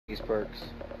use perks.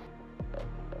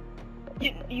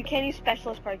 You can't use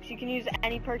specialist perks. You can use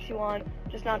any perks you want,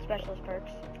 just not specialist perks.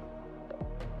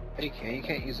 You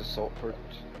can't use assault perks.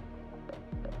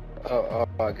 Oh,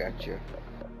 I got you.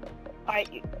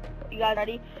 Alright, you guys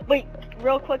ready? Wait,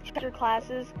 real quick, check your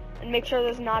classes and make sure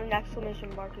there's not an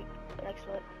exclamation mark next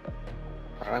to it.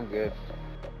 Alright, I'm good.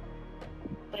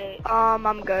 Wait.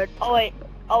 I'm good. Oh wait,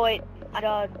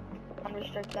 I'd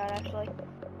unrestrict that actually.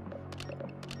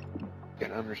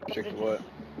 Can unrestrict what?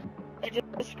 It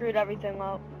just screwed everything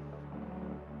up.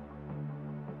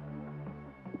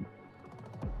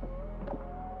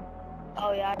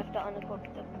 Oh yeah, I have to unequip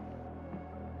them.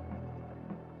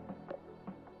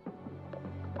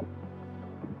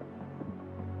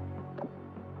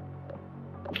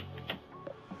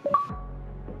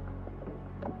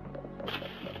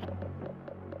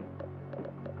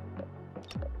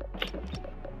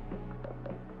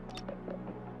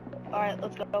 Alright,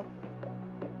 let's go.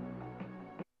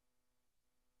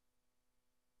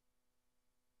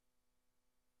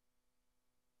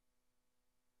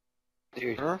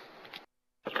 Dude, huh?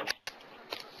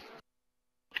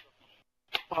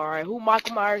 Alright, who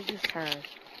Michael Myers this time?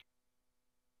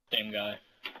 Same guy.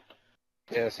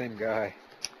 Yeah, same guy.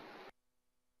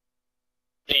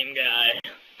 Same guy.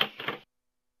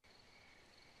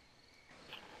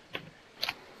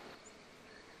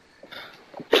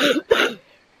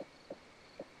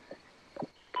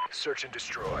 Search and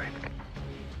destroy.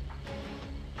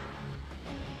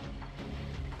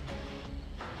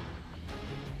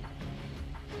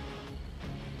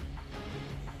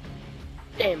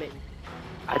 Damn it.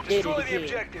 I did Destroy it the again.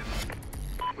 objective.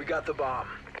 We got the bomb.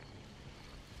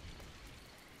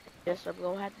 Guess I'm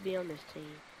gonna have to be on this team.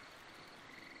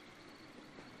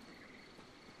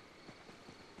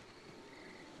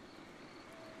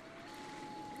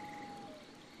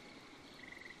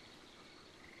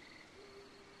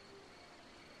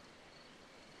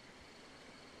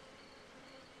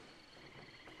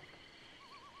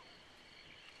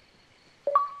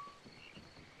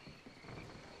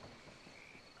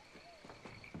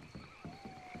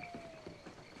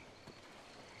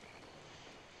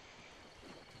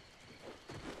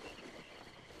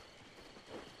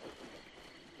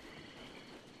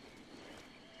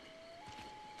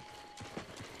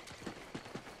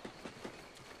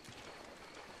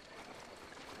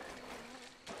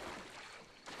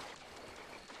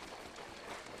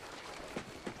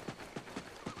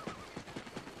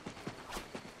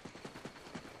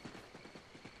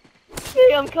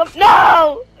 I'm coming.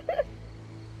 No!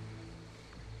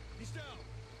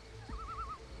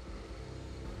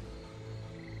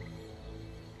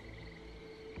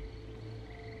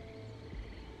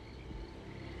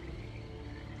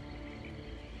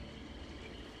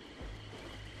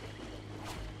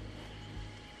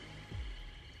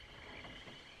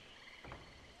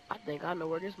 I think I know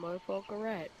where this motherfucker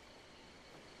at.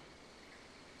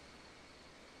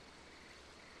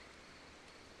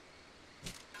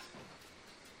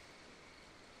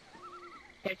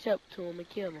 Catch up to him and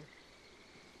kill him.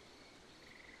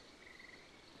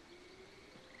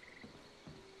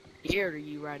 Here to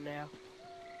you right now.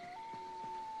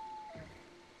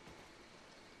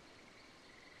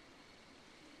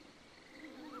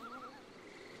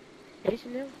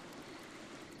 Chasing him?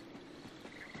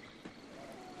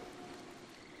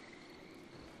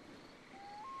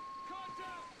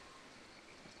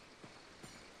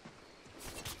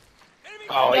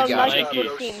 Oh, Yo, he got nice me.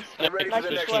 switch teams. Get ready for Nice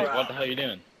the next switch. round. What the hell are you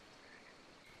doing?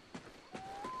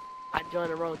 I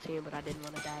joined the road team, but I didn't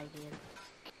want to die again.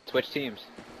 Switch teams.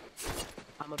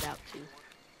 I'm about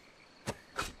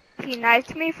to. He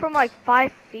knifed me from like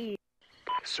 5 feet.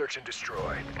 Search and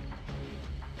destroy.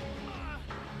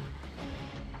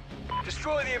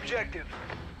 Destroy the objective.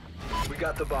 We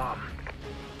got the bomb.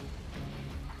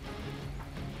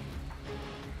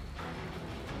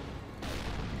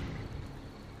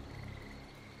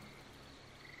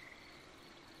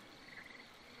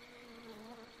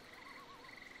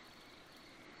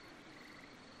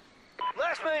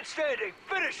 Last man standing.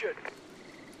 Finish it.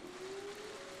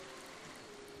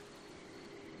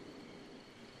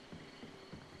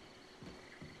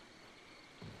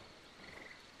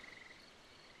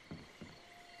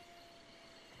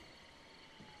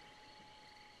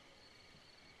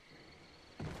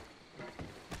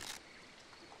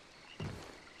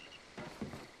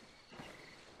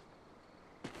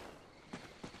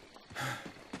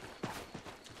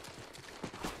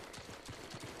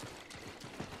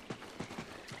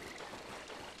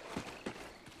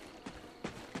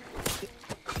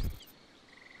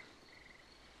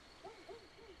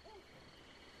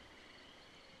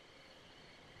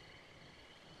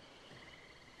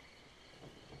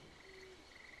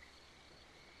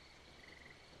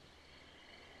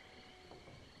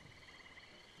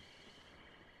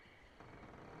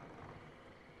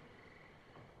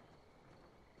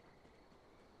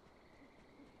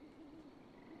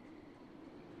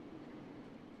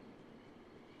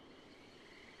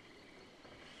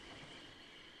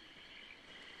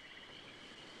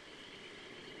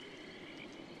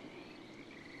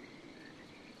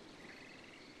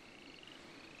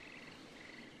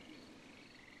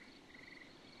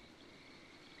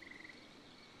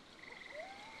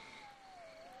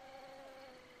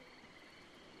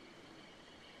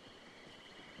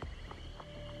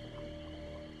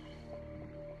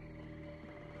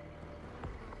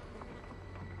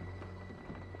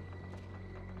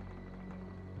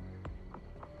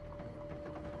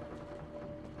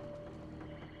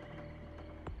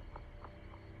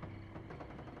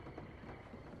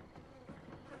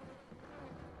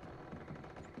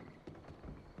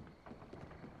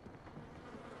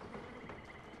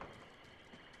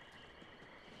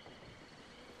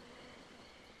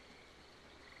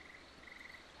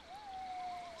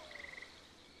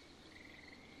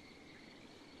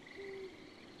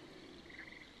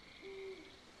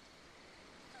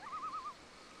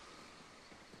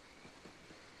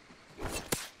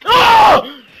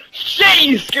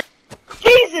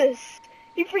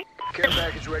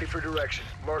 for direction.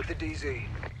 Mark the DZ.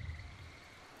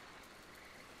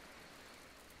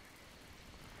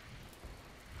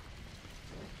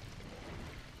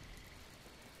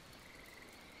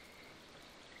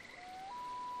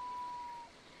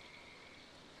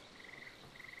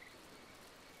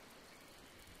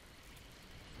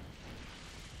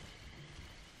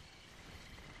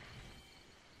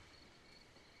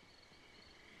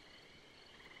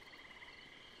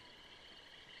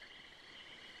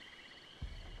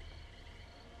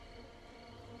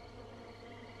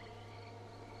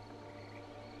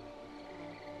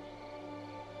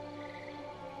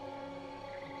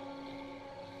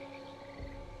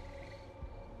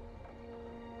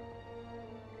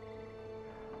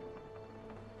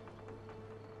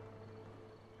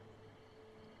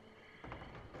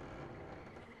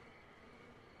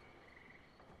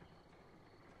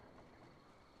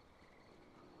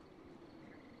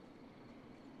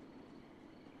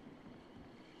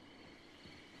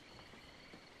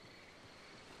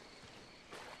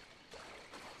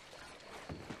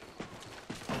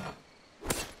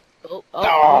 Oh, Oh.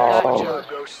 got Good you. job,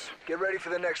 Ghosts. Get ready for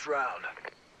the next round.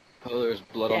 Oh, there's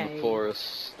blood on the Dang.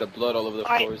 floors. The blood all over the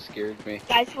Alright. floor scared me.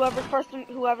 Guys, whoever's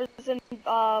in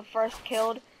first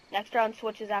killed, next round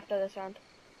switches after this round.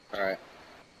 Alright.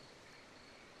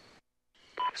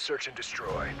 Search and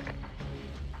destroy.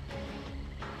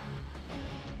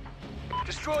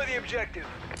 Destroy the objective.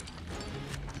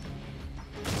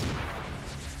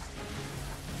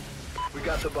 We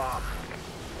got the bomb.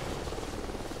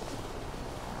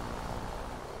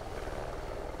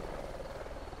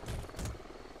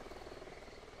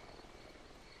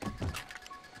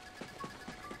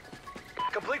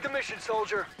 Complete the mission,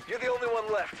 soldier. You're the only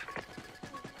one left.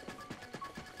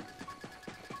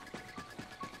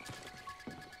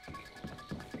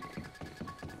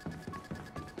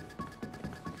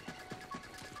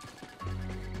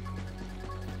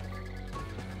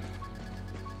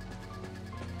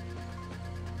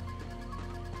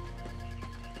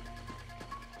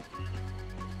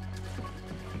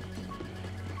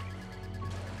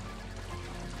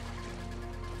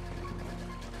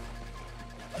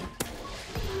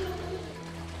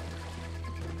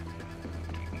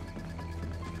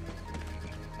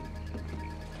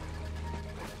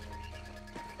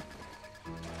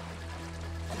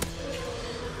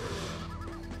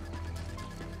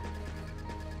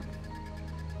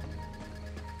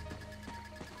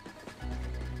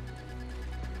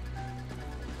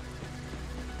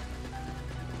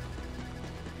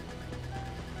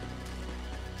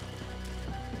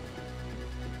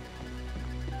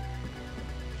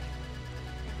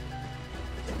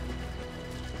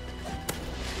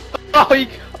 Oh, you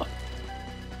go.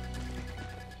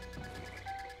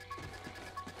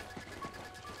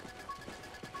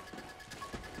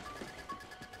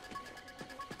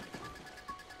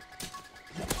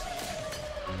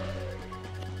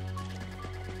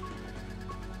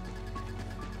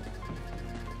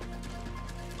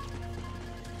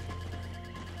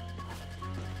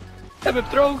 Have him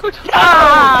throw him. Threw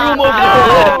him over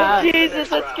Oh, Jesus,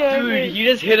 that scared Dude, me. he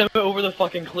just hit him over the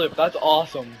fucking cliff. That's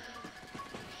awesome.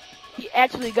 He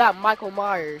actually got Michael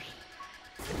Myers.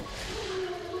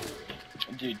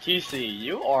 Dude, TC,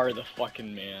 you are the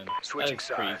fucking man. Switching That is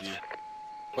sides.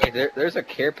 crazy. Wait, there's a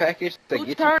care package that Whose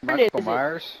gets you turn Michael is it?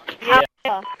 Myers?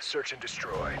 Yeah. Search and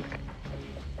destroy.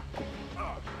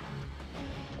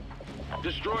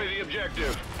 Destroy the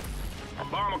objective.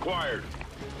 Bomb acquired.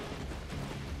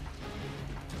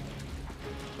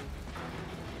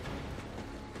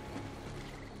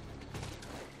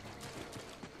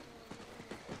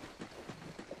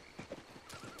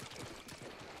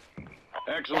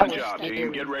 Excellent job,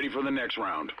 team. Get ready for the next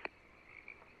round.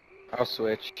 I'll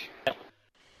switch.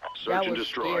 Search That and was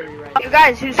destroy. scary right You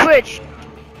guys, who switched?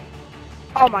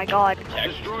 Oh my god.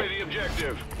 Destroy the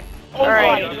objective. Oh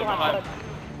Alright. my God.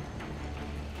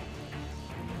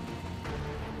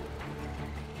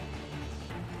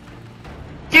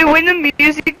 Dude, when the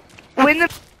music, when the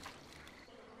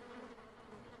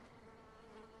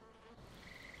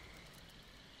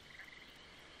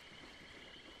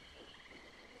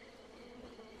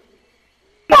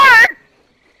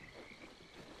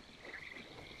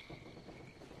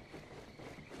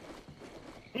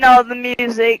No, the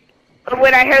music.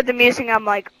 When I heard the music, I'm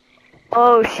like,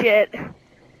 oh shit.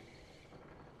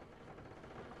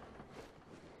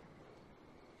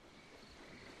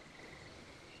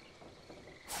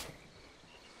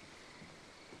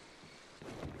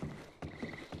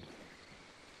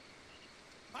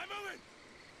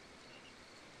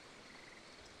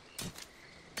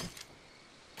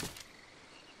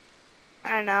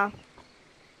 I know.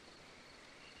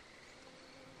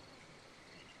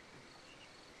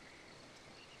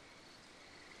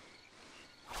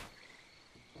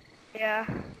 Yeah.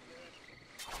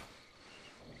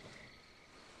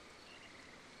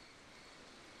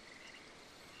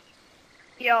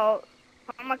 Yo,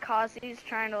 Kamikaze's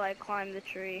trying to like climb the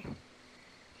tree.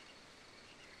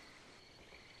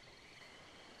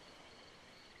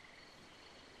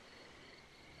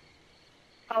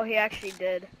 Oh, he actually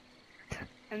did.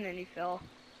 And then he fell.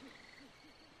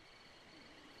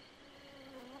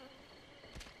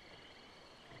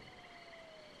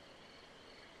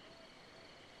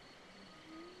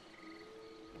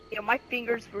 Yeah, my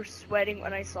fingers were sweating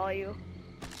when I saw you.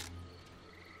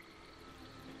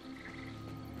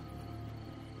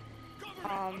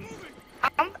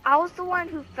 I was the one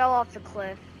who fell off the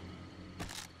cliff.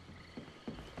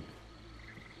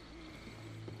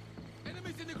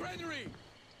 Enemies in the granary.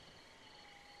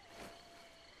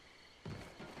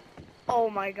 Oh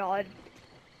my god.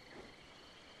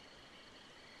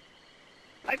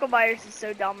 Michael Myers is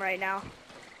so dumb right now.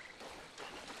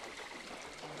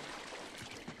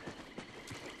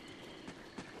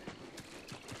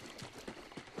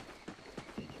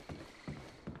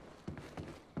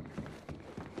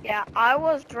 Yeah, I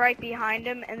was right behind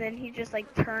him, and then he just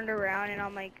like turned around, and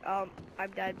I'm like, I'm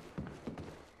dead.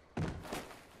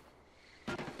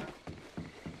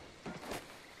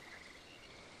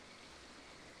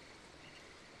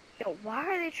 Yo, why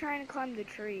are they trying to climb the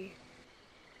tree?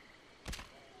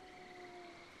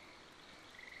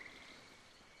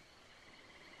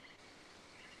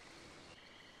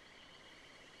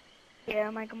 Yeah,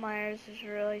 Michael Myers is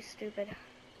really stupid.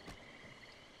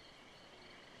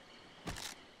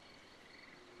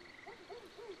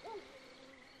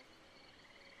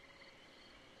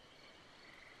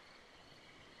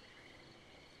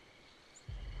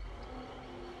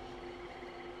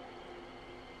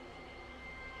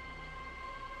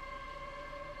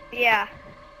 Yeah.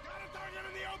 Got a target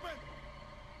in the open.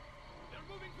 They're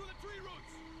moving through the tree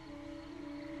roots.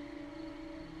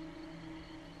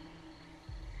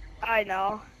 I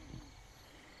know.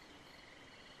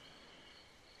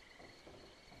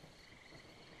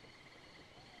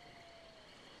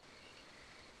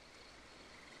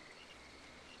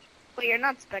 Wait, you're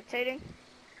not spectating?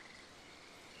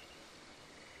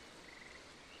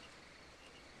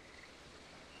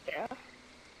 Yeah.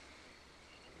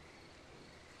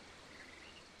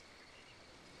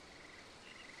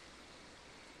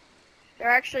 There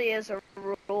actually is a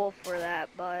rule for that,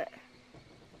 but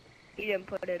he didn't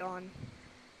put it on.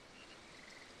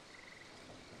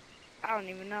 I don't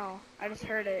even know. I just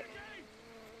heard it.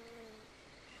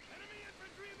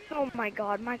 Oh my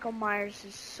god, Michael Myers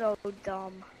is so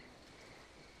dumb.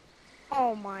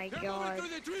 Oh my god. Through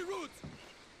the tree roots.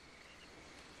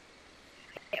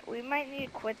 Yeah, we might need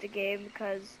to quit the game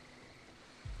because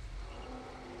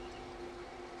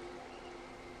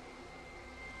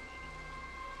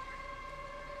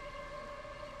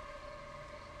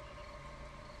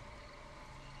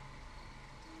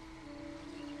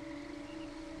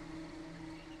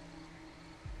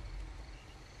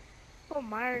Michael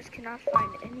Myers cannot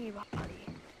find anybody.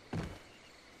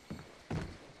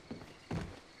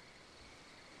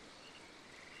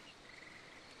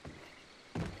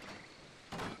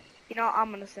 You know,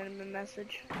 I'm gonna send him a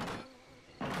message.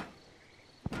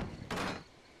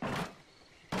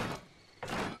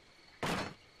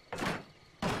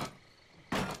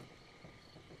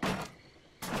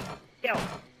 Yo.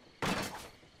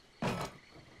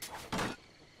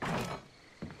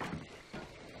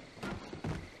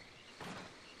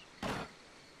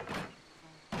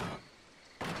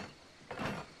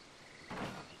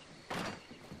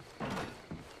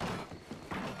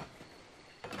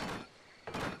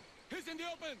 He's in the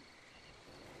open.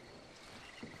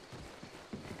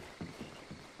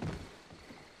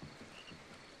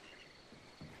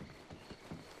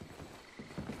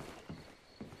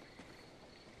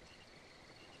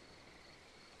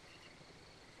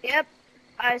 Yep.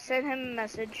 I sent him a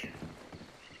message.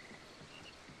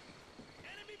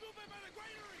 Enemy movement by the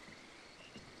granary.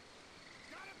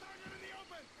 Got a target in the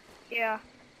open. Yeah.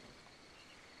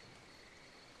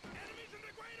 Enemies in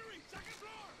the granary. Second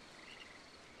floor.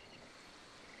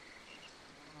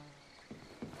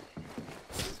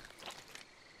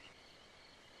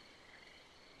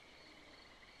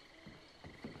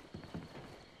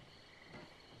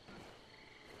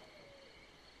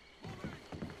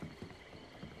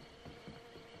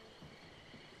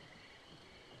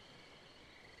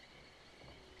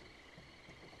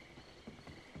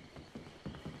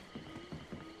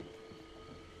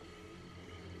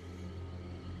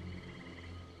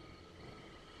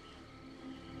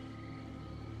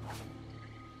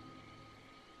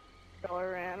 So I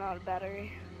ran out of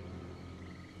battery.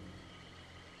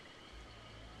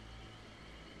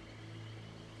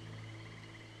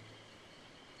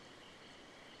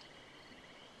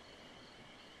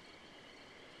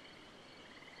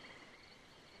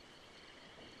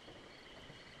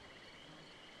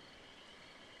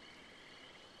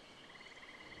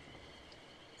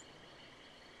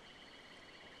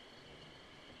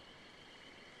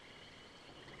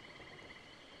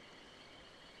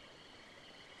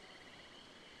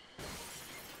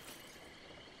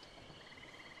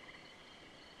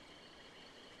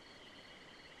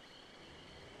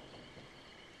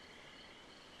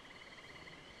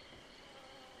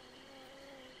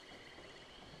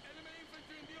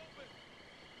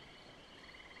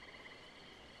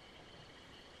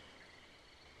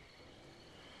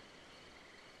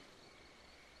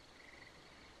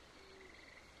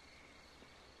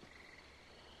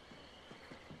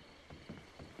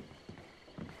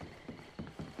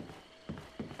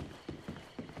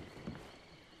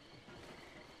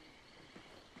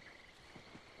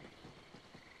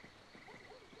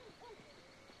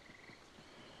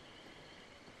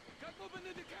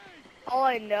 in the cave! All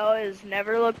I know is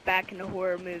never look back in a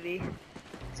horror movie.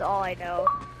 That's all I know.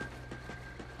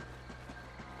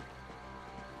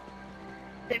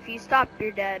 If you stop,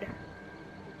 you're dead.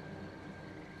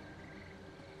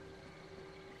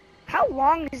 How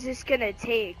long is this gonna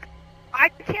take? I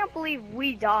can't believe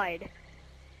we died.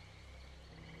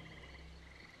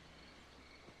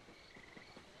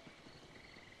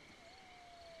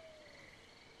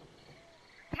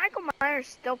 Michael Myers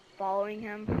still following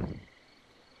him.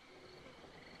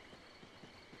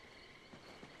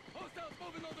 Hostiles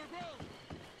moving on their ground!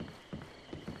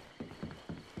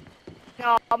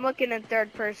 No, I'm looking in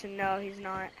third person. No, he's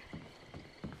not.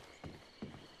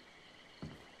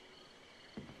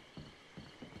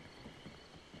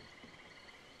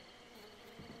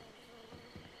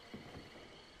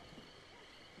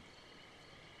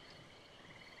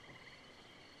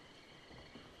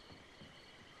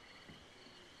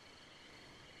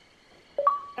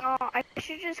 No, I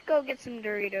should just go get some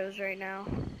Doritos right now.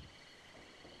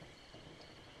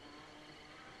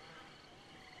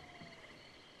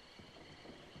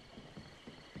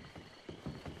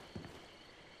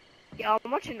 Yeah,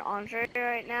 I'm watching Andre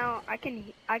right now. I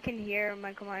can hear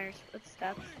Michael Myers'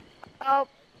 footsteps. Oh.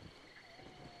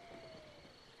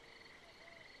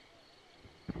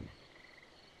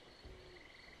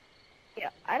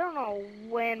 Yeah, I don't know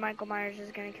when Michael Myers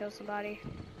is gonna kill somebody.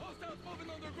 Hostiles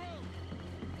moving on their ground!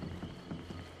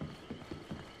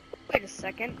 Wait a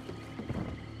second.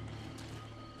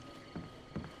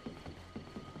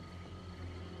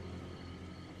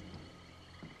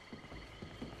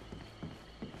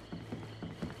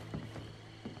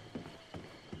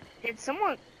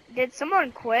 Did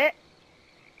someone quit?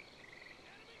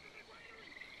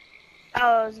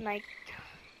 Oh, it was Mike.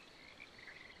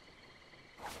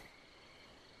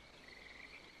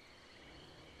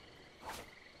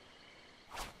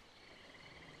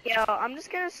 Yo, I'm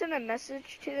just gonna send a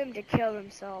message to them to kill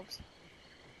themselves.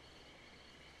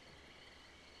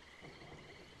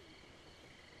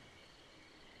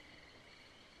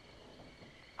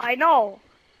 I know.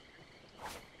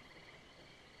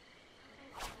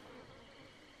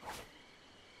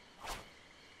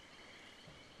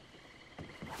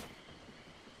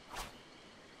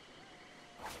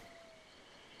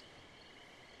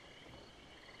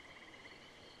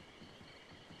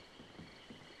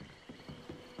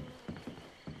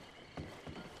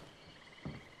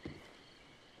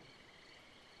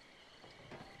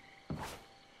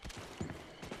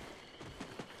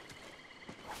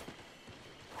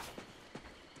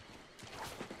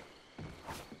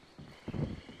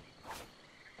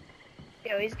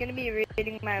 Yo, he's gonna be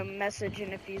reading my message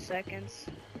in a few seconds.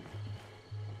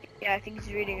 Yeah, I think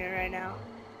he's reading it right now.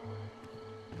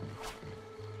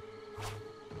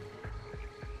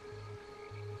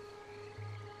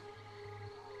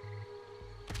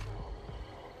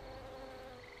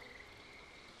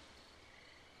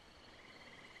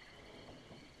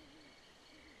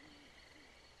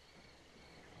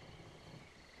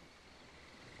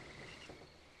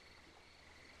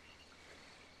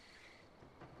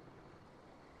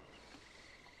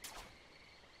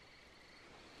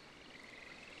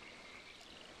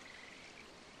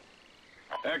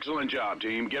 Excellent job,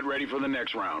 team. Get ready for the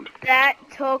next round. That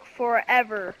took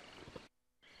forever.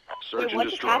 Search Wait, and what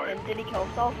just destroy. happened? Did he kill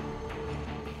himself?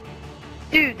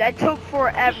 Dude, that took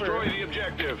forever. Destroy the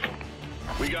objective.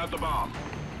 We got the bomb.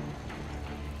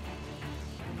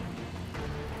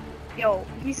 Yo,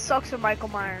 he sucks with Michael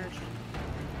Myers.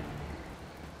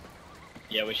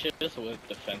 Yeah, we should just let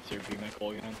Defensor be my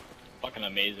goal again. Fucking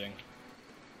amazing.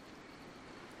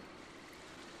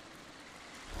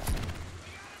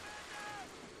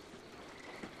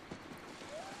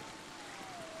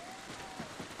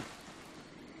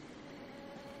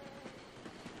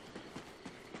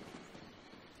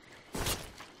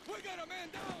 We got a man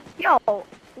down! Yo,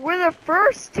 we're the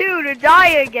first two to die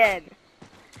again.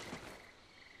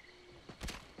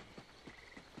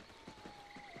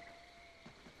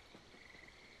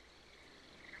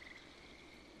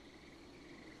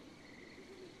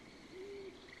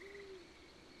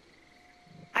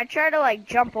 I try to like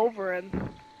jump over him.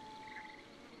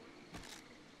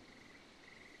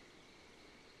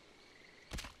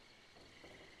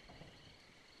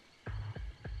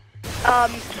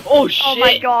 Oh shit! Oh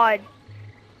my god.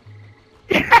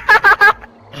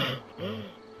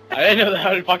 I didn't know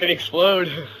that would fucking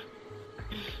explode.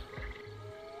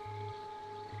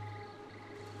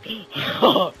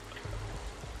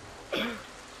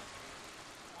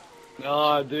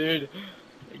 Nah, dude.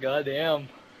 Goddamn.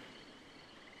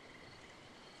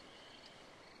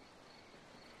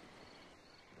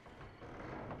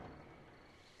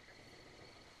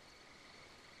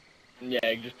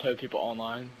 Yeah, just tell people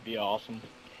online. Be awesome.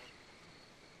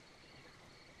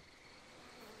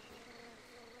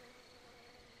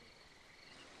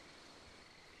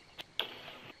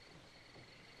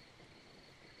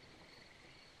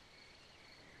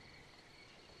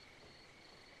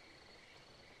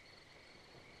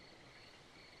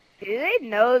 Do they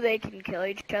know they can kill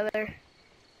each other?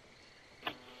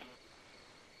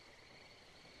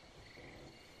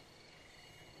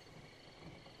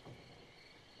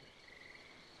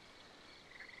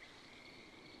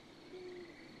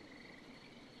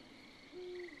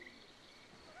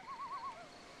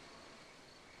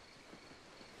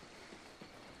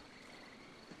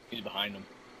 He's behind him.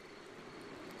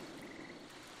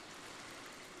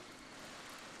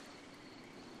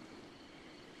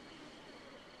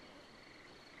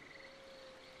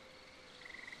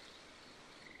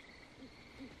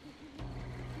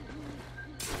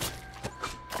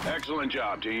 Excellent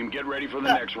job, team. Get ready for the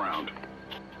next round.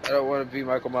 I don't want to be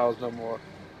Michael Myers no more.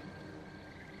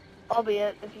 I'll be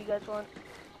it if you guys want.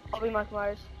 I'll be Michael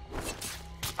Myers.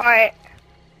 Alright.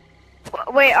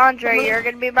 Wait, Andre, you're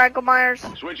gonna be Michael Myers?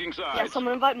 Switching sides. Yeah,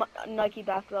 someone invite Nike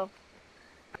back though.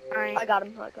 Alright. I got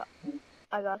him.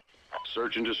 I got him.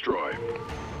 Search and destroy.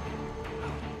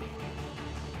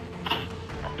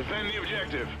 Defend the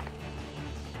objective.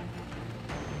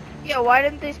 Yeah, why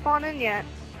didn't they spawn in yet?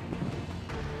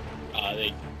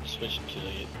 They switched too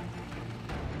late.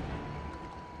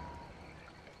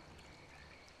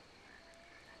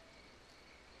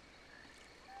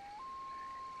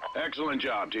 Excellent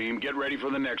job, team. Get ready for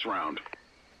the next round.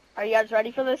 Are you guys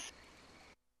ready for this?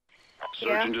 Search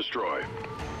Yeah. and destroy.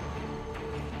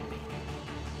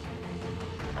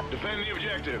 Defend the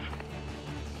objective.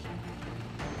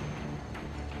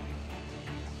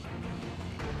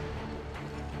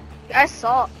 I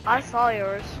saw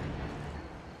yours.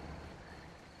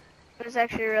 It was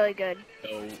actually really good.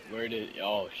 Oh, where did?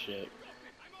 Oh shit.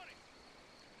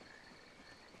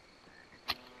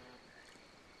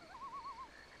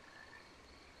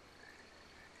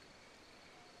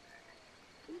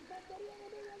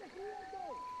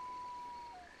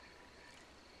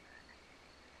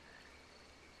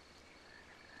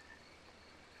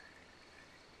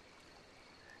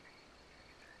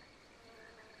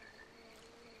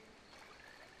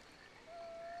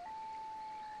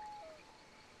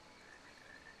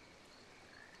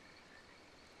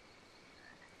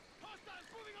 Hostiles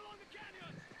moving along the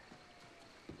canyon!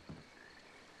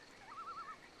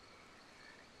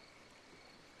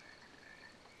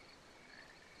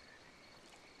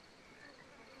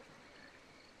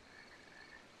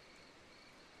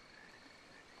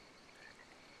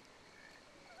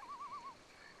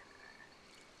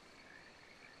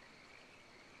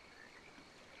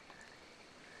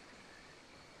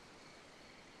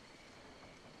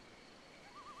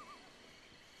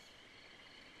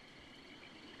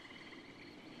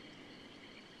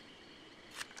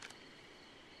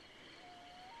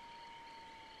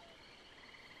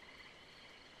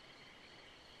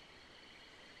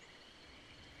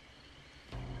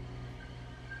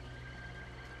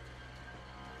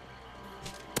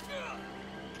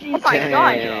 Oh my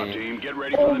god. Good job, team. Get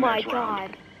ready for Oh the my next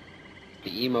round. god.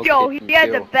 The emo Yo, kid he can had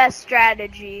the kill. best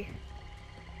strategy.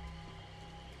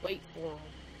 Wait for him.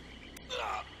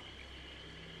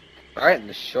 Right in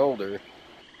the shoulder.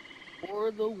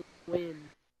 For the win.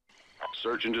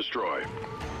 Search and destroy.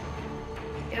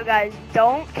 Yo guys,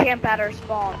 don't camp at our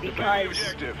spawn Defend the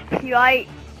because objective. he like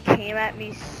came at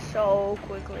me so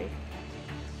quickly.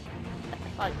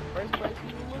 That's like the first place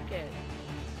you look at.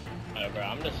 Whatever.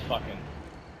 I'm just fucking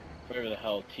wherever the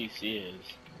hell TC is.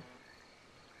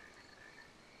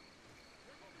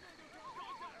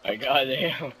 My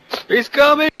goddamn. He's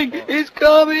coming! He's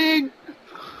coming!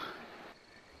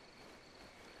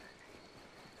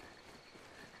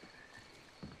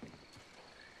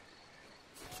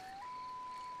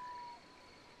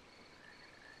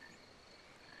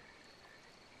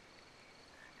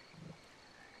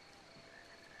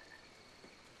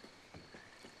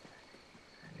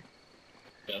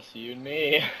 Just you and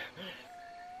me.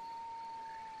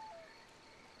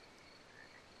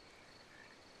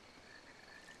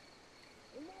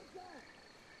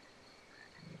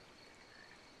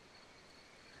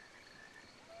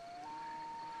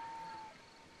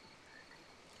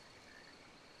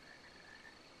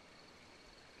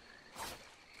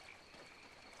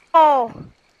 Oh,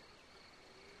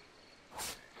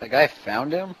 The guy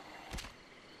found him?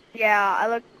 yeah,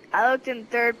 I looked in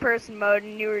third person mode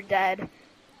and you were dead.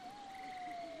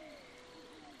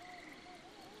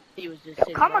 He was just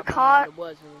sitting Kamikaze- right behind it,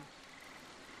 wasn't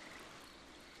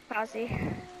he? Possie.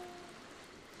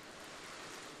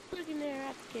 looking there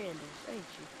at the candles, ain't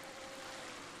you?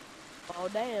 Fall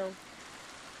down.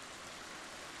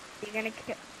 You gonna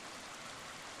kill?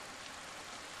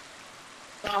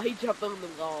 Oh, he jumped on the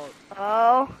log.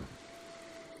 Oh.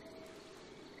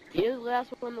 He is the last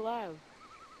one alive.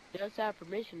 He does have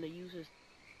permission to use his.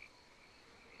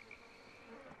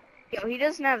 Yo, he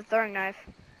doesn't have a throwing knife.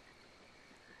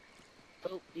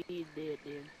 Oh, he's dead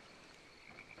then.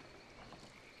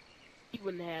 He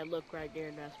wouldn't have luck right there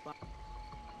in that spot.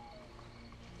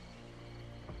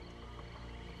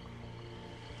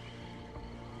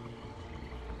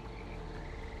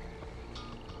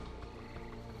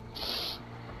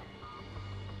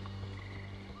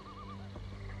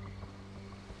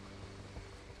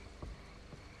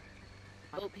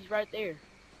 Oh, he's right there.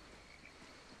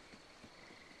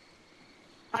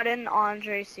 How didn't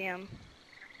Andre see him?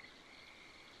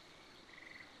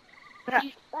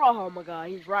 Oh my god,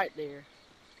 he's right there.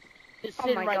 He's Oh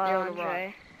sitting my right god, there on the rock.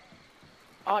 Andre.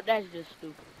 Oh, that's just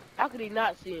stupid. How could he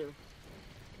not see him?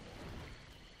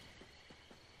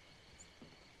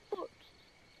 Look,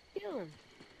 kill him.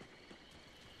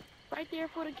 Right there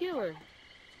for the killer.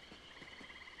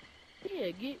 Yeah,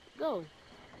 go.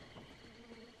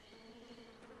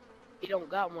 He don't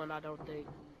got one, I don't think.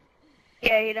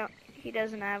 Yeah, he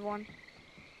doesn't have one.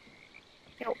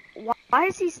 Yo, why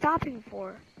is he stopping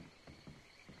for?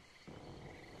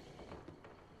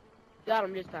 Got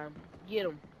him this time. Get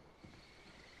him.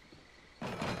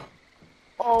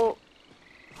 Oh,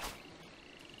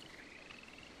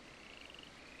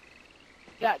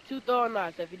 Got 2 throwing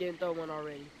knives if he didn't throw one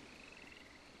already.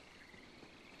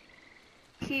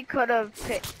 he could have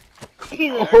picked.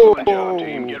 Excellent job,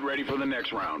 team. Get ready for the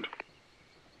next round.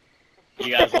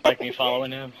 You guys like me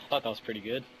following him? I thought that was pretty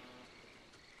good.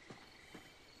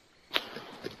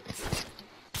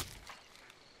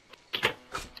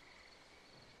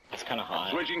 It's kind of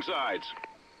hot. Switching sides.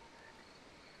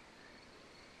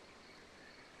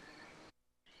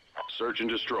 Search and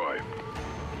destroy.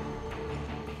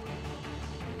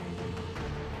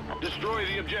 Destroy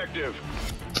the objective.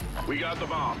 We got the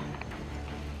bomb.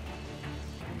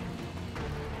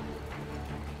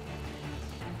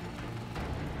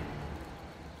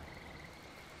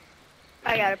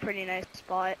 I got a pretty nice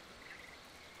spot.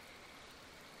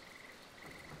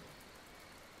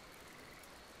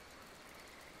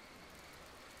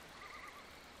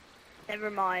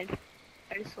 Never mind.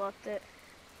 I just left it.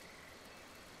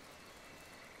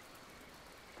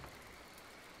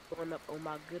 Going up on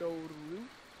my good old roof.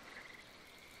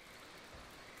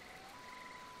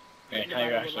 Man, how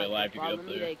you're actually alive to be up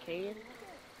there. They can.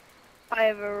 I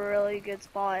have a really good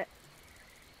spot.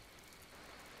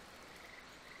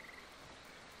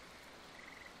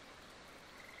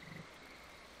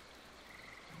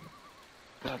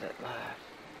 God, that laugh.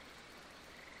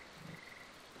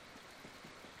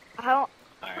 How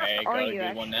Alright, are got a you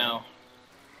good one now.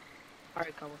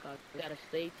 Alright, Kamikaze. We gotta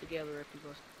stay together if you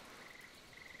go.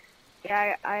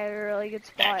 Yeah, I have a really good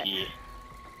spot. Becky.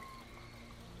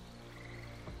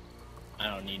 I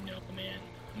don't need no man.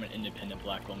 I'm an independent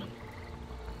black woman.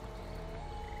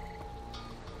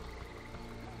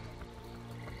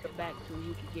 Go back to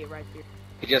you can get right there.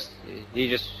 He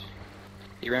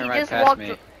ran He right just past walked.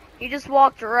 me. He just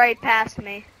walked right past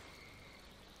me.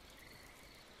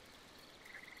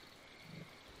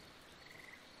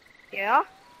 Yeah?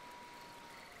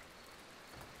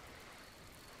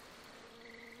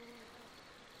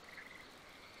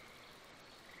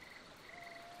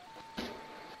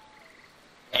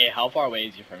 Hey, how far away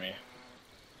is you from me?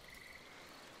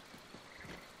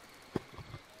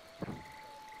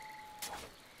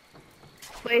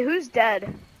 Wait, who's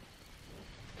dead?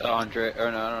 Andre,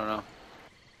 or no, I don't know.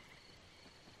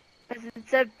 'Cause it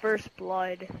said first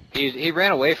blood. He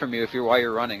ran away from you while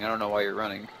you're running. I don't know why you're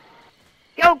running.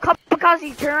 Yo,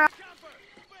 Kamikaze, turn around.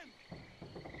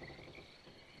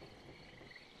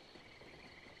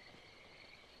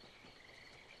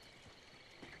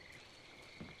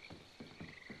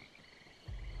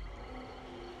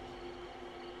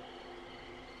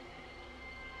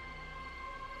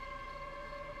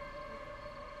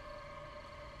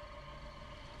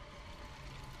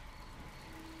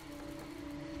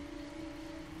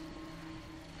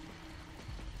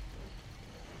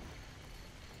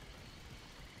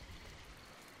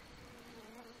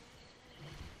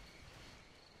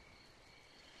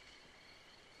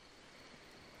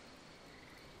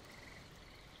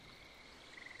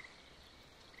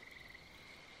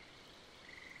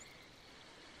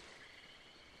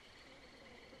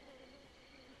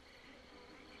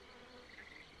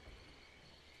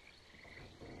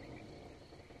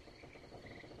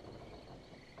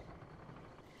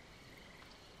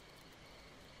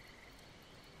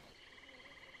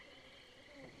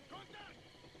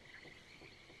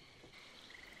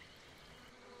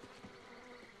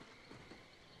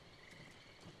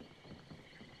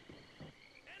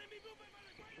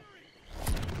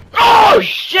 Oh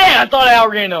shit! I thought I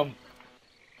outran him.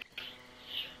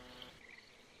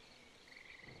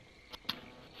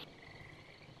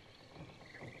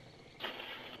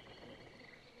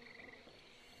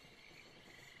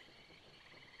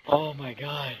 Oh my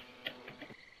god.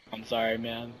 I'm sorry,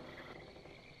 man.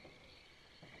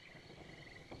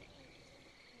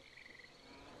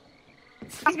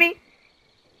 Excuse me.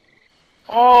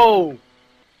 Oh!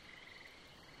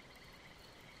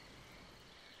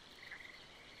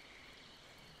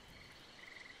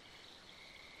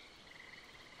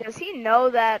 Does he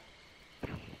know that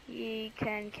he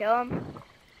can kill him?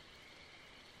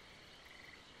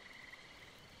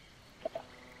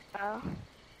 Oh.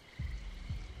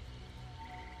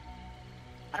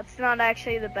 That's not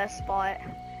actually the best spot.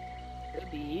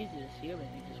 It'd be easy to see him if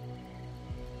you just.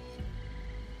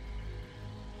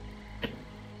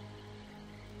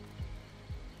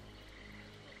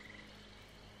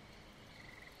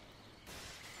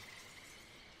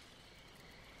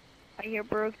 I hear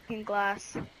broken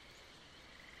glass.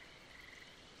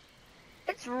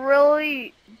 It's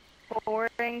really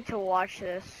boring to watch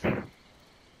this. Get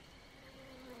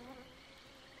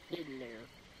in there.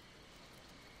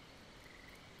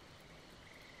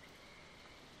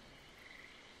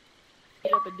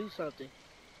 Get up and do something.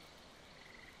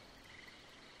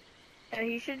 Yeah,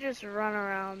 he should just run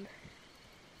around.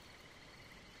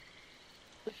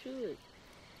 It should.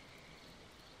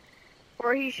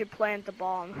 Or he should plant the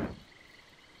bomb.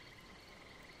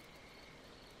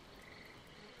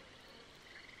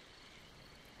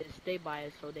 And stay by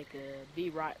it so they could be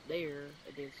right there,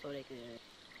 and then so they could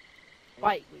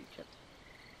fight with each other.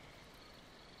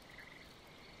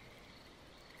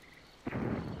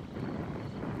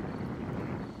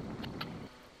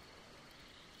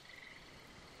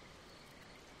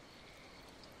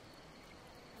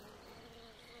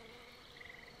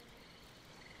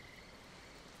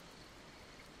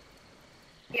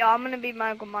 Yeah, I'm gonna be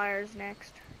Michael Myers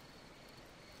next.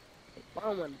 I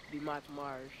don't want to be Michael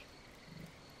Myers.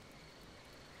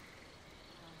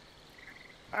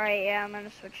 Alright, yeah, I'm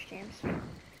gonna switch teams.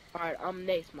 Alright, I'm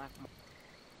next, Michael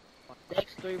Myers.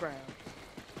 Next 3 rounds.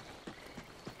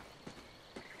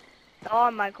 Oh,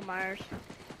 I'm Michael Myers.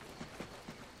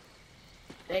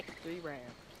 Next 3 rounds.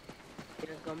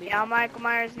 It's gonna be Yeah, I'm Michael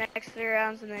Myers next 3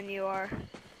 rounds, and then you are.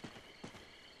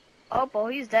 Oh, well,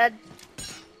 he's dead.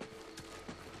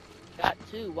 Got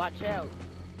 2, watch out.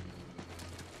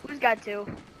 Who's got 2?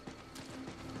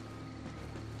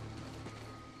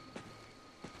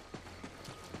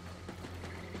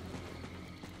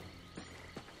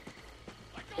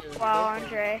 Wow,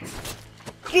 Andre.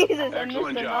 Jesus, I missed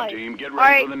Excellent the job, knife. team. Get ready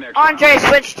Alright, for the next Andre, round.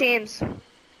 switch teams.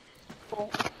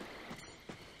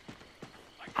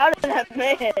 How did that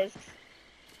miss?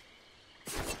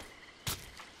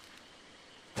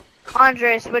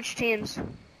 Andre, switch teams.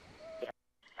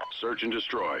 Search and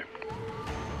destroy.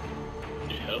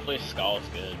 Dude, hopefully Skull's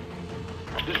good.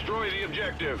 Destroy the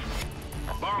objective.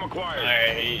 Bomb acquired.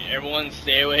 Alright, everyone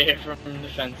stay away from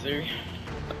Defensor.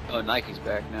 Oh, Nike's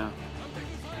back now.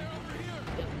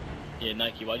 Yeah,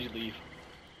 Nike, why'd you leave?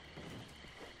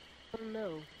 I don't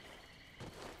know.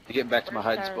 To get back to my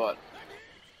hiding First spot.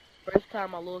 First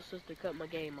time my little sister cut my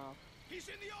game off. He's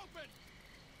in the open.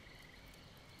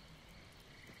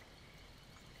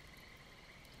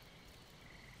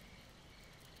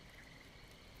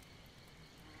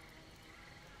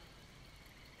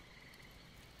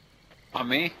 On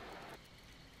me?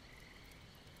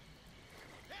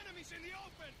 Enemies in the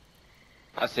open.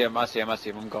 I see him, I see him, I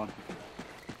see him, I'm gone.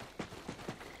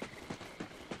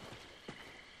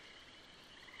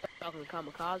 Talking to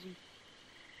Kamikaze.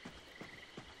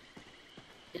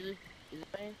 Is it? Is it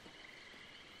man?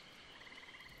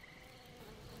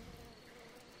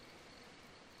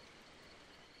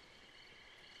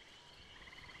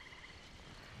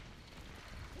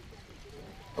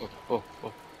 Oh, oh,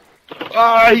 oh.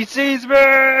 Ah, he sees me!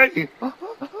 Yeah,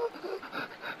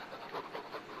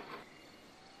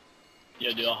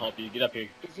 dude, I'll help you. Get up here.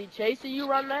 Is he chasing you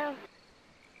right now?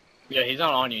 Yeah, he's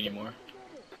not on you anymore.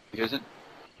 He isn't?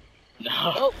 No.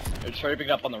 Oh. They're tripping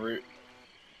up on the route.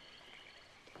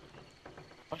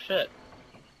 Oh shit.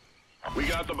 We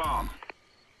got the bomb.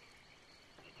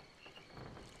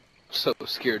 So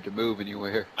scared to move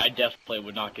anywhere. I definitely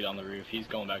would not get on the roof. He's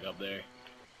going back up there.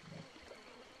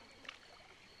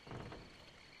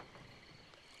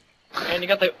 And you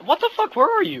got the— what the fuck,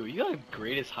 where are you? You got the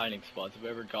greatest hiding spots I've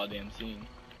ever goddamn seen.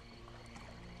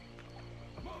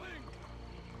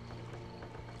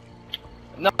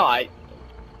 No,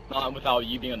 not without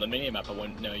you being on the minimap, I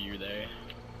wouldn't know you're there.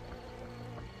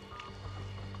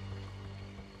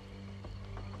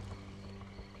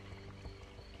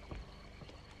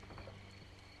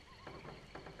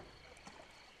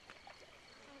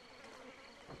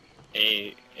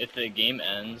 Hey, if the game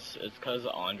ends, it's because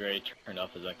Andre turned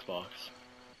off his Xbox.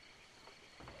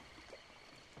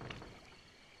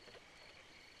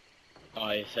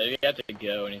 He said he had to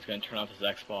go and he's gonna turn off his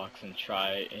Xbox and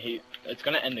try. It's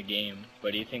gonna end the game,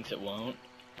 but he thinks it won't.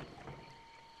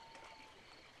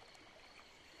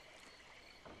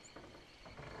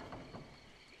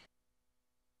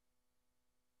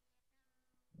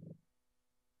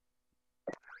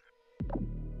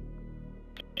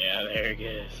 Yeah, there he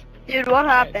is. Dude, what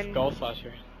happened? Skull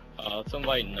Slasher. Let's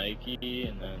invite Nike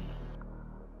and then.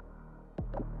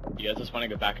 You guys just want to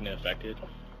go back into affected?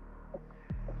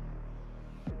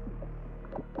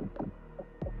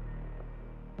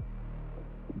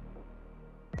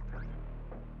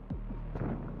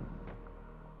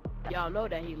 Y'all know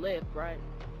that he left, right?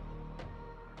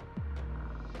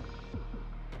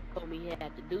 Told me he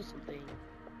had to do something.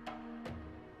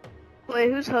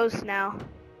 Wait, who's host now?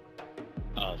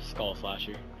 Skull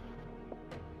Slasher.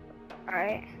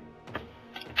 Alright.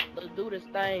 Let's do this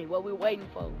thing. What we waiting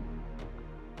for?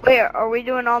 Wait, are we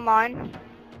doing online?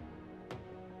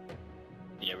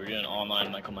 Yeah, we're doing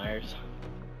online Michael Myers.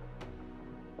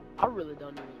 I really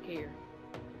don't even care.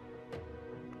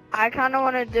 I kind of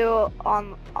want to do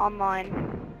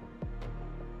online.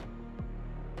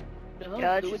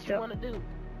 Yeah, Do what just you want to do.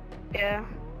 Yeah.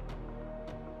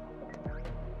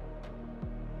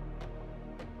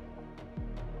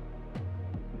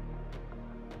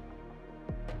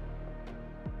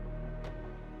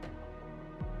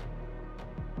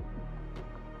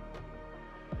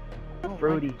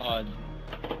 Brody.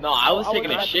 No, I was I taking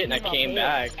was a about shit to and I use my came bed.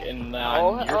 back and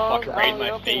Oh, you're fucking right in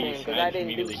my okay, face then, and I just didn't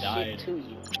do immediately shit died. to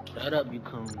you. Shut up, you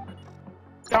coon.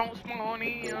 Don't spawn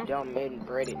You in. dumb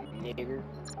breaded nigger.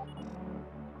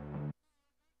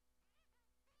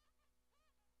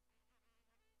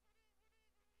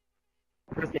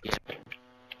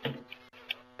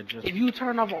 If you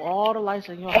turn off all the lights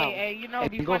in your house, Hey, you know,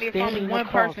 it'd be and go funny if stand only in the one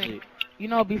person. closet. You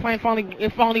know, it'd be funny if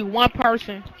only one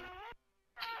person.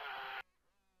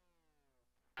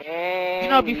 You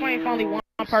know, it'd be funny if only one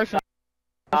person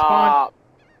spawned. Stop.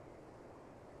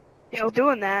 Yo,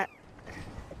 doing that.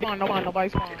 Nobody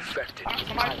spawned.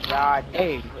 Oh my god.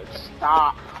 Hey,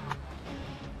 Stop.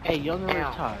 hey, young and Ow.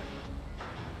 retired.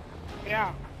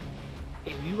 Yeah.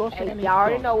 If you go stand in Hey, the y'all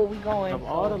already closet, know where we going. of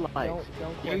all the so lights,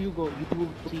 don't there you go. You will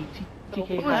see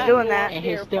TK Who's doing that? and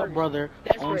his stepbrother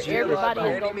That's on where zero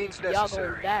everybody scope. is gonna, y'all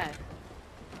gonna die.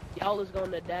 Y'all is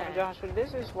gonna die. Joshua,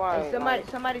 this is why. And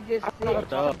somebody just said,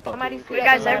 Shut up. somebody said. Hey,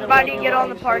 guys, that everybody matter get what on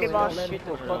the party don't bus. let him Shit to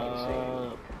do it. fucking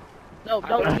say. No,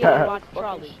 don't get him about the Fucking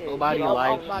trolley. shit. Nobody Get off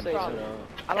likes my it. trolley. Shut up.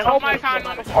 I don't Somebody care signed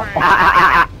on the about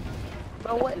front.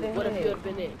 Bro, what the What if you hell? had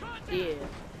been in? Yeah.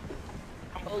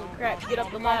 Holy crap, get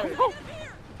up the ladder.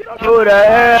 Who the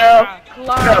hell?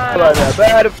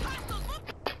 Climb.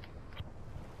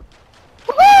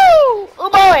 Woo! Oh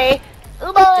boy!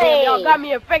 Oh boy! Damn, y'all got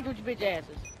me infected with your bitch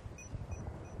asses.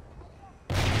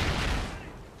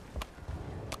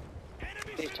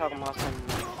 Bitch talking about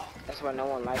something. That's why no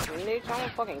one likes me. Nigga, I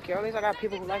don't fucking care. At least I got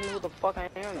people who like me who the fuck I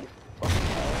am. You fucking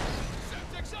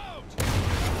ass.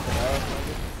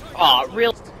 Aw,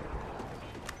 real.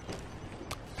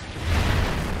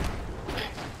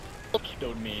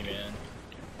 Killed me, man.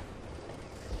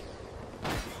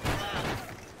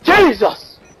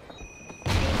 Jesus!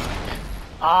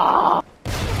 Ah!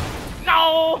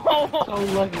 No! So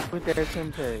lucky with that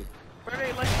Semtech. Where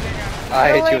they looking at? I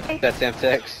hit you Really? with that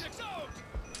Semtex.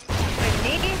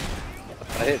 Wait, me?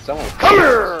 I hit someone. Come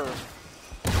here!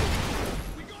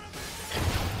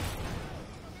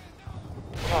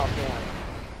 Oh,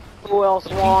 damn. Who else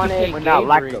wanted? We're not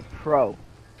like a pro.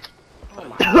 Oh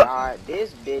my god,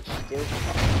 this bitch still.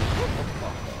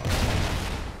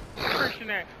 Where Christian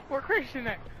at? Where Christian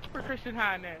at? Where Christian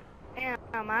hiding at? Damn,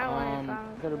 I don't want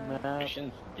to Could have been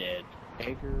Christian's dead.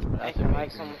 Acre. Acting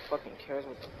like someone fucking cares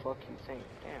what the fuck you think.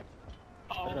 Damn.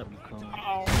 Shut up, you coon.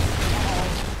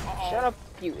 Shut up,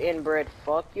 you inbred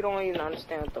fuck. You don't even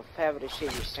understand what the half of the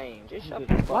shit you're saying. Just shut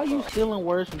the fuck Why are you up. stealing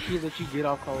words from kids that you get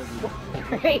off Call of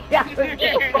Duty? Hey, that's what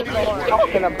you're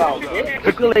talking about, bitch.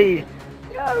 Quickly.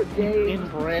 Yo, Dave.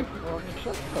 Inbred.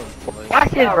 Shut up, boy.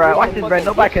 Watch this, bro. Watch this, bro.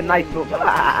 Nobody can knife me.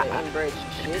 Inbred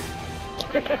shit.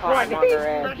 Cockmonger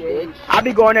ass bitch. I'll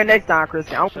be going there next time,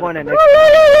 Christian. I'm going there next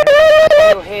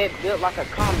Your head built like a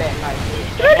combat knife,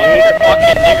 bitch. Nigger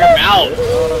fucking nigger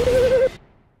mouth.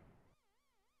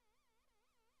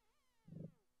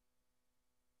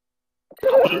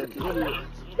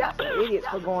 Y'all some idiots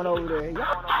for going over there.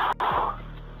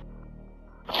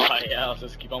 Oh yeah, let's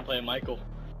just keep on playing Michael.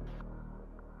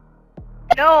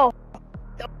 No!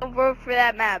 Don't vote for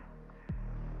that map.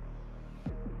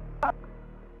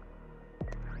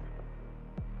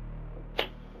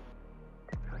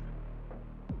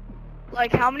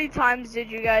 Like, how many times did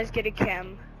you guys get a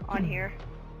chem on here,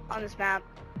 on this map?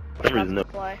 There is no.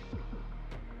 Play.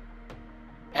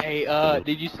 Hey,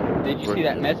 did you see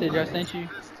that message I sent you?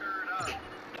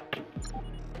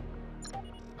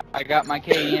 I got my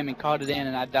KM and caught it in,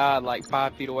 and I died like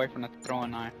 5 feet away from the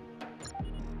throwing knife.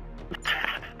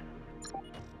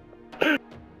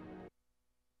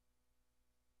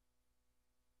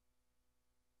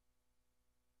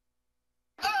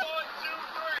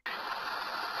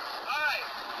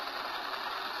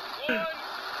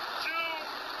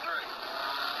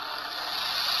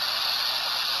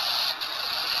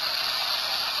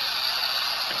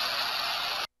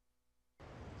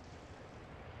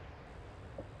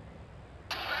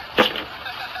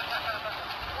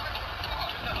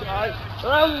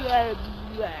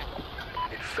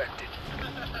 Infected.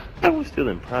 I was still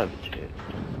in private chat.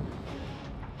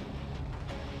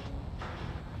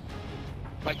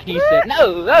 Like he said,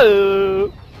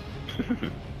 no.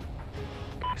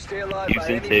 Stay alive by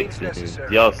Houston, any means Texas.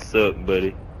 necessary. Y'all suck,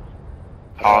 buddy.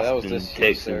 Oh, that was Austin, this year,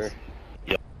 Texas. sir.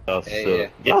 Y'all Hey,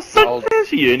 suck. yeah. Y'all suck Old-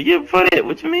 this year, and you get for that.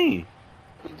 What you mean?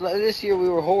 This year we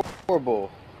were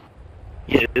horrible.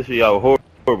 Yeah, this year y'all were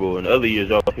horrible, and the other years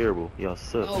y'all were terrible. Y'all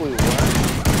suck. No, we weren't.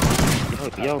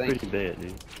 Y'all thank pretty bad,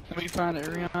 dude. Let me find it,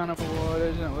 Rihanna,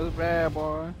 boy. That was bad,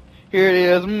 boy. Here it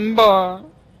is, boy.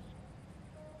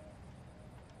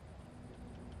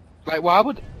 Like, why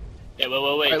would... Yeah,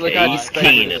 wait. Right, look, Ace I-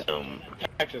 Keenum.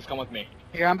 Texas, come with me.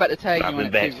 Here, I'm about to tag you on Dropping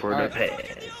it, back too. for the Alright.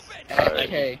 pass.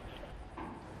 Okay.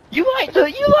 You like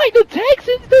the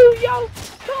Texans, dude? Y'all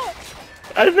suck.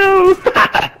 I know.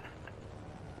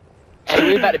 Hey,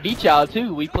 we about to beat y'all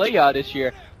too. We play y'all this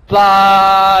year.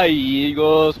 Fly,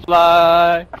 Eagles,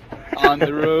 fly on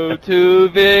the road to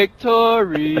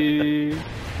victory.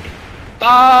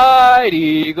 Fight,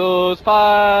 Eagles,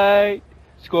 fight.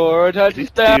 Score a Is he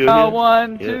still here? touchdown,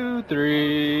 1, Yeah. 2,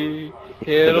 3.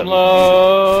 Hit 'em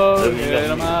low, hit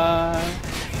 'em high,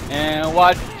 and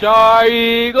watch our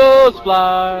Eagles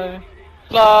fly.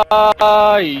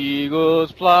 Fly,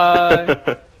 Eagles, fly.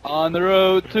 On the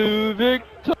road to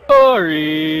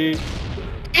victory.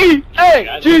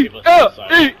 E-A-G-L-E-S,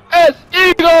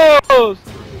 Eagles!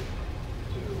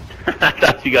 I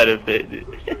thought you got infected.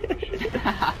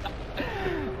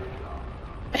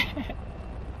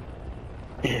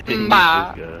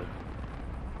 Bah. This guy.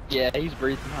 Yeah, he's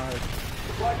breathing hard.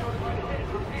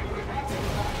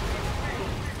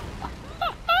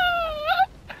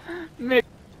 Nick.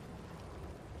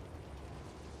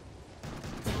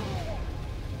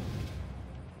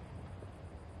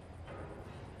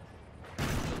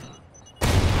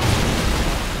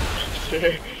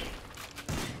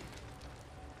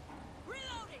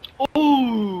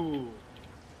 Ooh!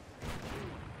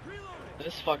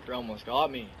 This fucker almost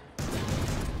got me. Cover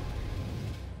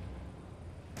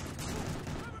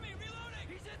me, reloading!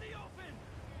 He's in the open!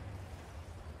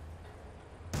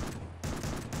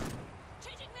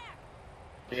 Changing back!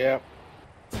 Yeah.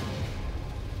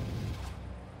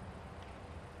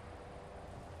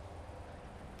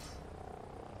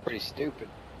 Pretty stupid.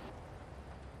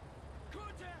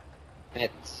 Contact!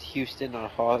 It's Houston on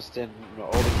Austin. My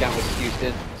old account was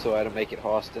Houston, so I had to make it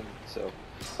Austin. So,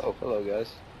 oh, hello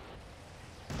guys.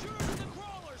 Shooters in the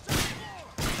crawler! Second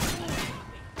floor!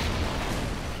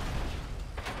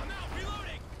 I'm out!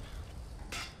 Reloading!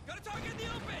 Got a target in the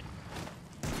open!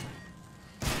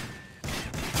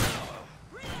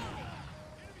 Reloading!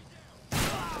 Enemy down!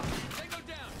 Tango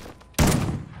down!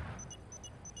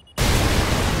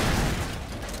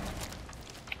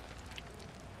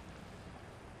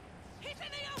 He's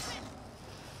in the open!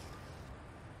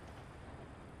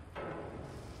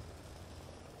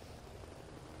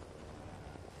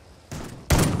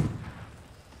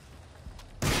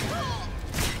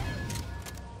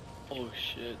 Oh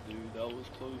shit, dude, that was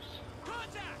close.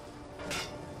 Contact!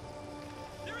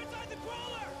 They're inside the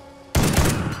crawler!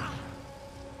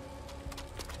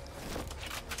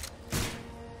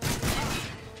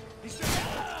 He's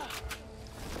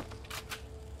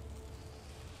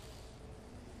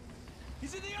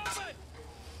He's in the open!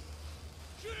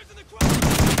 Shooters in the crawler!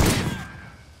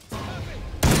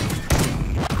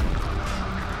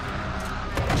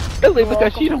 Really,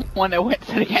 because she the one that went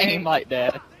to the game like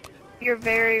that. You're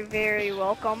very, very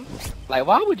welcome. Like,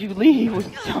 why would you leave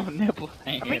with your nipples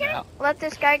Are we hanging gonna out? let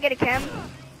this guy get a chem?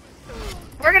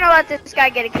 We're gonna let this guy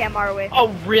get a chem our way. Oh,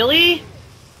 really?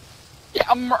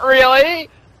 Yeah, really?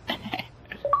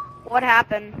 What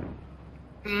happened?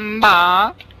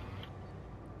 Ma.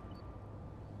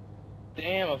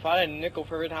 Damn, if I had a nickel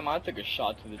for every time I took a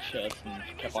shot to the chest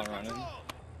and kept on running.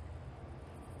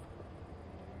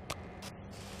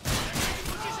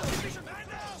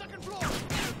 Second floor!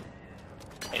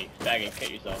 Faggot, cut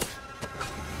yourself.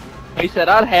 He said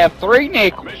I'd have 3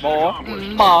 nickels, Mission boy.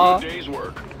 accomplished. Ma. Good day's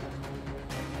work.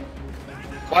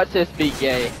 Watch this be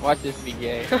gay. Watch this be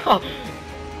gay.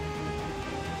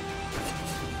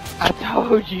 I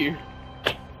told you.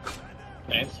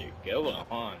 Defensor, go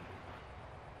on.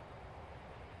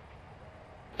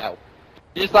 No.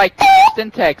 Just like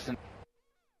Texan Texan.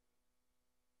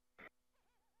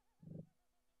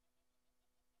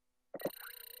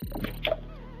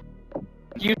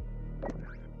 You.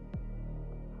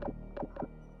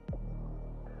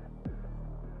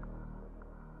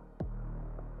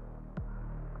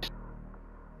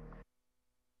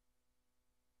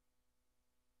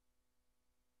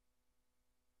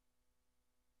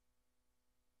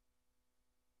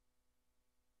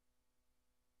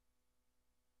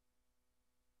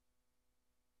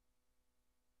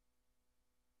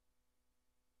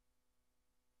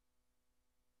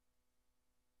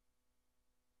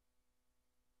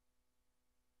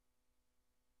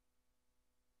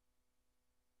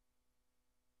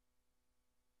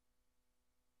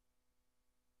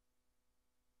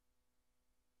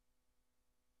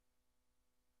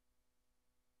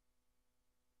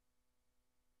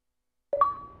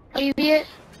 Are you here?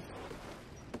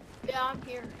 Yeah, I'm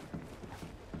here.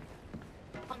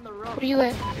 On the road. Where you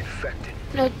at? Infected.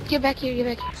 No, get back here, get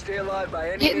back here. Stay alive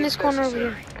by any Get in means this corner over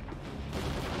necessary.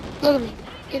 here. Look at me.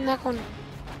 Get in that corner.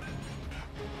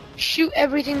 Shoot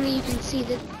everything that you can see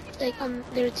that, like, on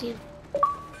their team.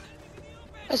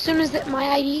 As soon as my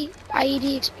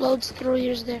IED explodes, throw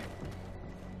yours there.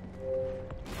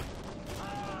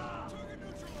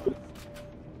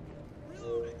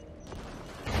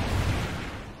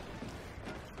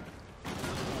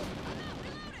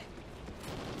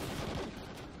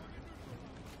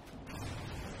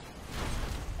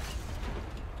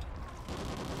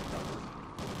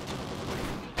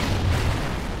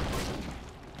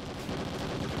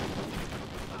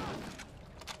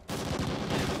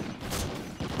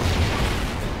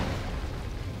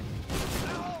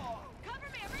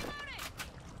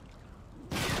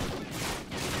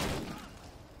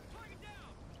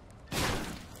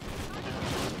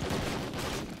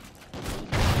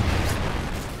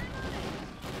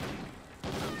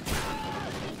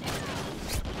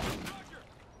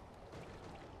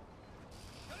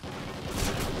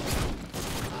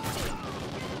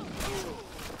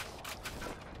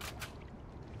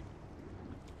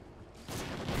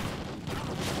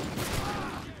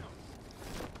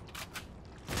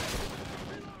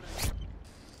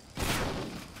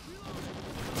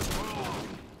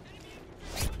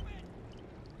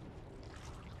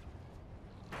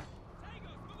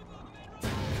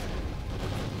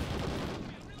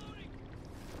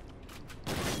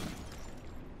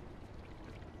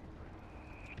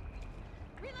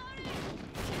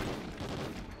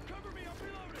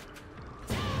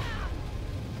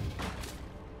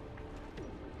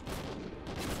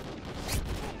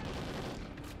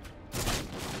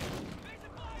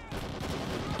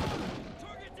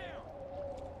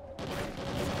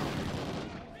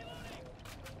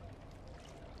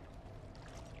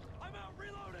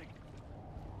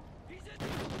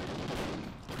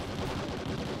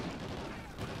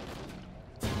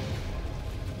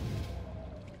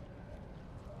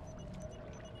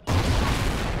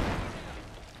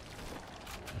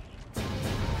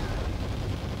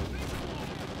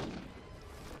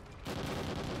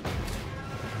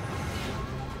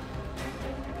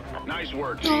 Nice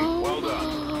work, team. Well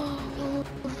done.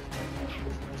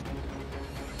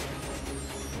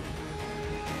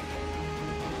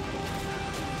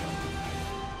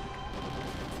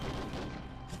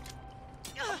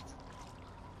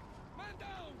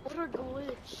 What a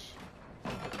glitch.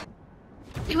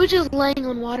 He was just laying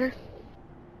on water.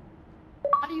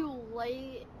 How do you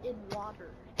lay in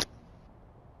water?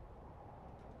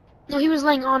 No, he was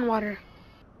laying on water.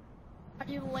 How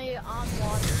do you lay on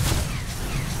water?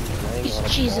 He's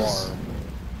Jesus.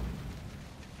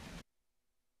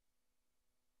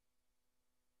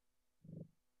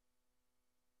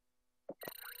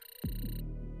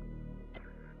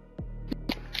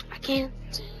 I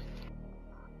can't.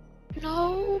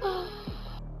 No.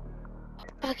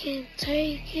 I can't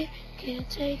take it. Can't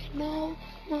take it no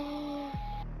more.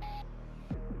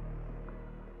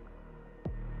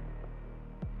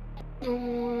 No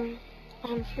more.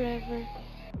 On forever.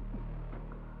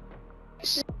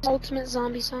 This is the ultimate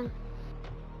zombie song.